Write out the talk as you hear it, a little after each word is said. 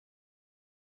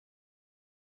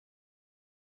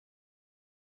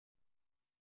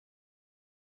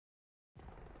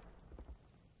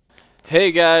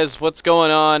Hey guys, what's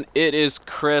going on? It is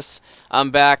Chris.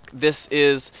 I'm back. This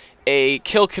is a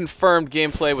kill confirmed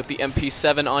gameplay with the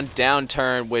MP7 on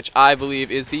Downturn, which I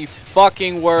believe is the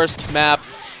fucking worst map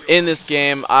in this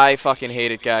game. I fucking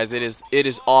hate it, guys. It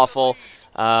is awful.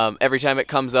 Every time it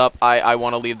comes up, I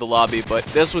want to leave the lobby, but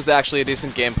this was actually a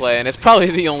decent gameplay, and it's probably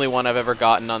the only one I've ever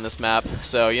gotten on this map.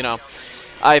 So, you know,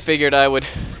 I figured I would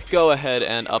go ahead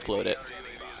and upload it.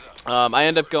 I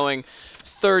end up going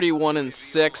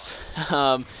 31-6,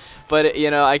 but you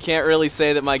know, I can't really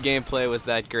say that my gameplay was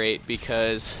that great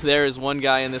because there is one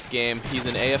guy in this game. He's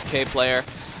an AFK player.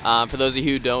 For those of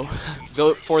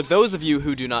you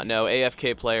who do not know,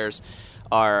 AFK players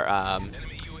are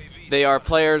they are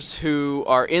players who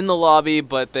are in the lobby,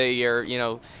 but they are, you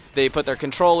know, they put their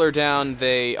controller down,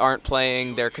 they aren't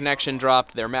playing, their connection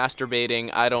dropped, they're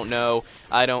masturbating, I don't know,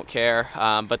 I don't care,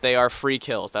 but they are free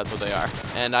kills, that's what they are.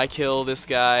 And I kill this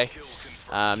guy,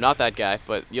 not that guy,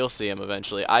 but you'll see him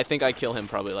eventually. I think I kill him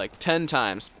probably like 10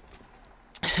 times.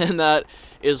 And that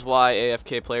is why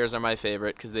AFK players are my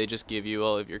favorite, because they just give you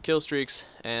all of your kill streaks,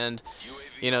 and,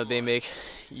 you know, they make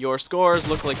your scores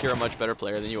look like you're a much better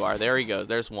player than you are. There he goes,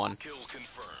 there's one.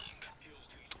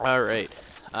 Alright.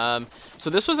 So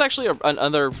this was actually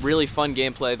another really fun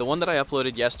gameplay. The one that I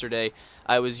uploaded yesterday,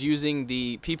 I was using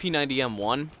the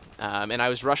PP90M1, and I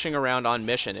was rushing around on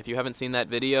mission. If you haven't seen that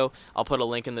video, I'll put a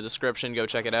link in the description. Go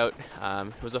check it out.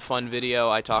 It was a fun video.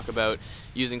 I talk about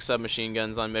using submachine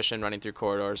guns on mission, running through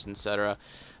corridors, etc.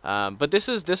 But this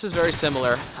is very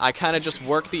similar. I kind of just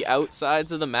work the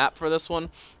outsides of the map for this one.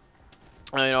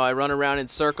 You know, I run around in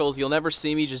circles. You'll never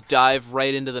see me just dive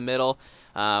right into the middle.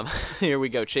 Here we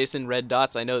go, chasing red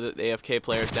dots. I know that the AFK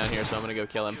player's down here, so I'm gonna go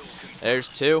kill him. There's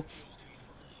two.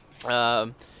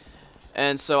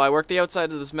 And so I work the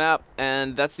outside of this map,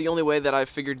 and that's the only way that I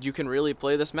figured you can really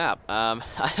play this map. I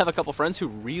have a couple friends who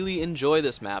really enjoy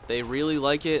this map. They really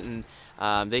like it, and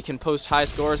they can post high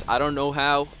scores. I don't know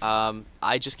how.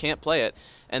 I just can't play it.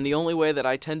 And the only way that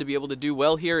I tend to be able to do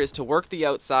well here is to work the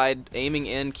outside, aiming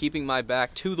in, keeping my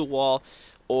back to the wall,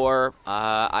 or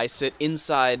I sit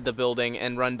inside the building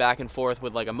and run back and forth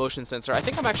with like a motion sensor. I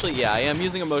think I'm actually, yeah, I am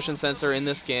using a motion sensor in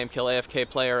this game. Kill AFK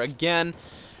player again.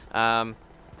 I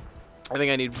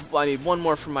think I need one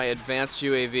more for my advanced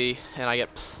UAV, and I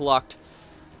get plucked.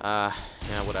 Yeah,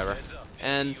 whatever.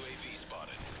 And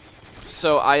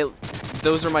so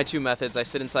those are my two methods. I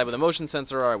sit inside with a motion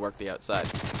sensor, or I work the outside.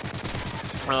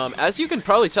 As you can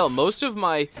probably tell, most of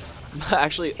my,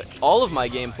 actually all of my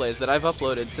gameplays that I've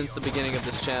uploaded since the beginning of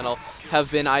this channel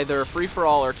have been either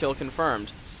free-for-all or kill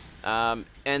confirmed.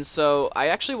 And so I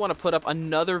actually want to put up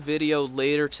another video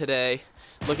later today.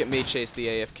 Look at me chase the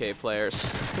AFK players.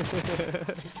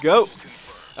 Go!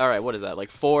 Alright, what is that, like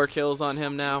 4 kills on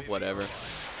him now? Whatever.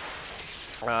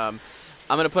 I'm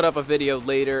going to put up a video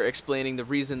later explaining the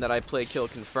reason that I play kill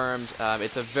confirmed.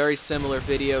 It's a very similar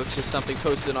video to something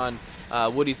posted on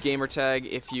Woody's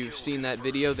gamertag. If you've seen that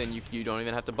video, then you don't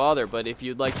even have to bother. But if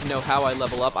you'd like to know how I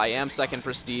level up, I am 2nd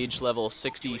Prestige, level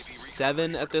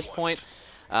 67 at this point.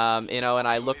 You know, and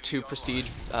I look to Prestige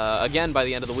again by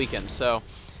the end of the weekend. So,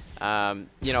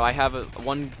 you know, I have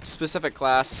one specific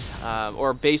class,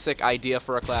 or basic idea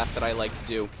for a class that I like to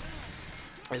do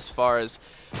as far as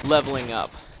leveling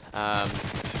up.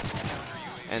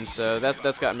 And so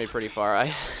that's gotten me pretty far.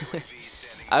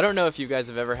 I don't know if you guys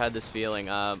have ever had this feeling.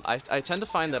 I tend to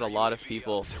find that a lot of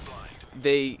people,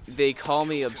 they call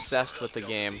me obsessed with the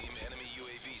game.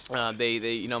 They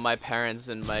you know, my parents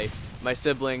and my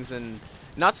siblings, and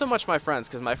not so much my friends,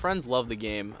 because my friends love the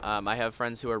game. I have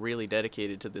friends who are really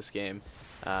dedicated to this game,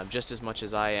 just as much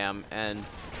as I am, and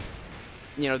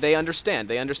you know, they understand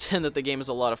that the game is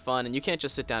a lot of fun, and you can't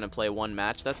just sit down and play one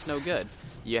match. That's no good.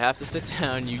 You have to sit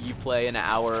down, you play an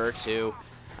hour or two,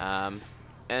 and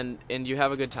you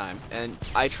have a good time. And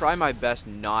I try my best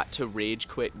not to rage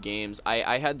quit games.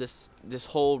 I had this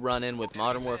whole run-in with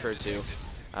Modern Warfare 2,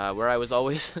 where I was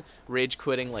always rage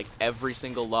quitting like every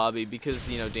single lobby because,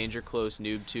 you know, Danger Close,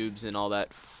 Noob Tubes, and all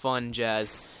that fun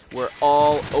jazz were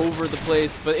all over the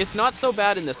place. But it's not so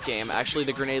bad in this game. Actually,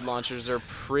 the grenade launchers are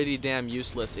pretty damn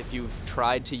useless. If you've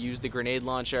tried to use the grenade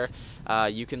launcher,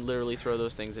 you can literally throw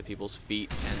those things at people's feet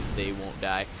and they won't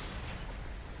die.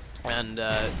 And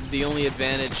the only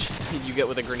advantage you get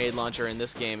with a grenade launcher in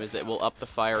this game is that it will up the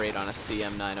fire rate on a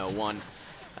CM901.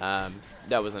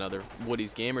 That was another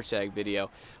Woody's gamertag video.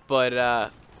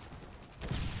 But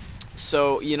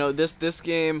so, you know, this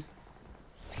game,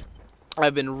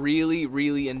 I've been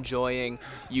really enjoying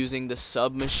using the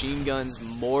submachine guns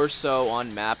more so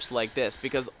on maps like this,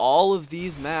 because all of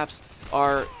these maps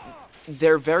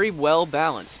they're very well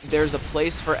balanced. There's a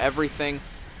place for everything.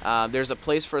 There's a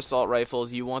place for assault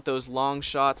rifles. You want those long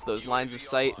shots, those lines of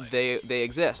sight, they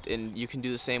exist, and you can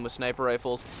do the same with sniper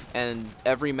rifles, and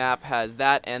every map has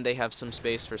that, and they have some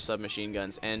space for submachine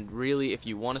guns. And really, if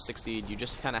you want to succeed, you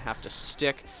just kind of have to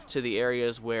stick to the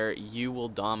areas where you will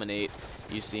dominate.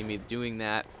 You see me doing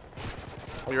that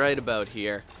right about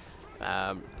here.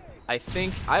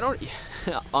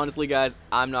 Honestly guys,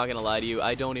 I'm not gonna lie to you,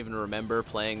 I don't even remember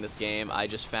playing this game. I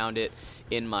just found it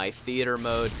in my theater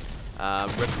mode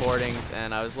recordings,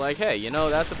 and I was like, hey, you know,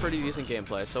 that's a pretty decent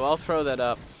gameplay, so I'll throw that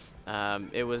up.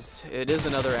 It is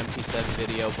another MP7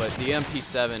 video, but the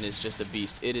MP7 is just a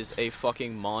beast. It is a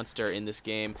fucking monster in this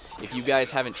game. If you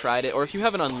guys haven't tried it, or if you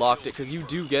haven't unlocked it, because you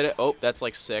do get it, oh, that's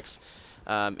like 6.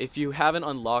 If you haven't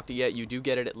unlocked it yet, you do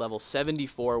get it at level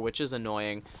 74, which is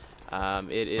annoying.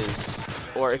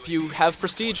 Or if you have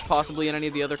prestige possibly in any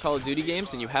of the other Call of Duty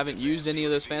games and you haven't used any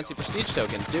of those fancy prestige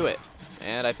tokens, do it.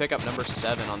 And I pick up number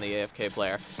 7 on the AFK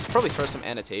player. Probably throw some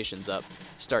annotations up,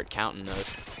 start counting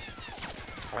those.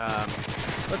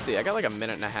 Let's see, I got like a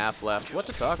minute and a half left. What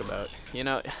to talk about? You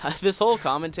know, this whole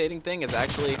commentating thing is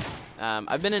actually,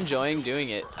 I've been enjoying doing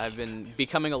it. I've been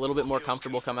becoming a little bit more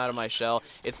comfortable, come out of my shell.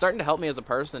 It's starting to help me as a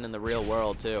person in the real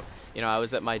world, too. You know, I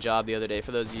was at my job the other day.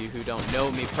 For those of you who don't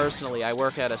know me personally, I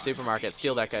work at a supermarket.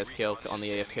 Steal that guy's kill on the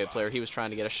AFK player. He was trying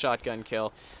to get a shotgun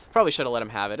kill. Probably should have let him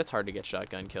have it. It's hard to get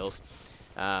shotgun kills.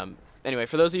 Anyway,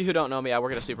 for those of you who don't know me, I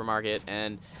work at a supermarket,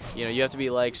 and you know, you have to be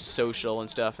like social and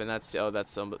stuff, and that's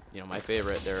some, you know, my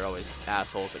favorite. There are always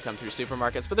assholes that come through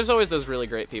supermarkets, but there's always those really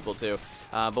great people too.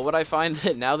 But what I find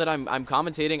that now that I'm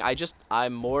commentating,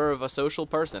 I'm more of a social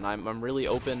person. I'm really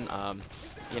open.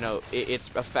 You know, it's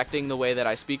affecting the way that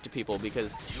I speak to people,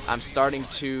 because I'm starting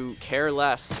to care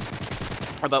less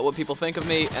about what people think of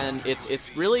me, and it's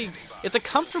a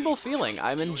comfortable feeling.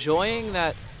 I'm enjoying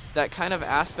that kind of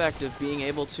aspect of being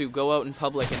able to go out in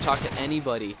public and talk to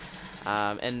anybody,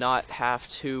 and not have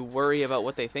to worry about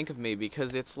what they think of me,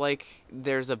 because it's like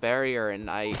there's a barrier, and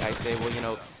I say, well, you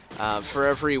know, for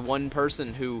every one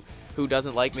person who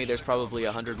doesn't like me, there's probably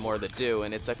 100 more that do,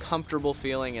 and it's a comfortable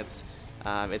feeling. It's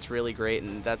really great,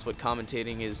 and that's what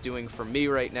commentating is doing for me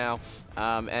right now.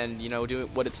 And you know,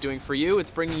 what it's doing for you,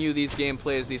 it's bringing you these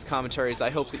gameplays, these commentaries. I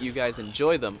hope that you guys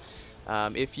enjoy them.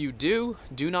 If you do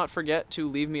not forget to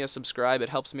leave me a subscribe. It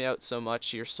helps me out so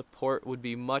much. Your support would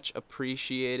be much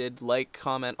appreciated. Like,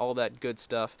 comment, all that good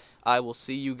stuff. I will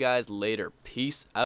see you guys later. Peace out.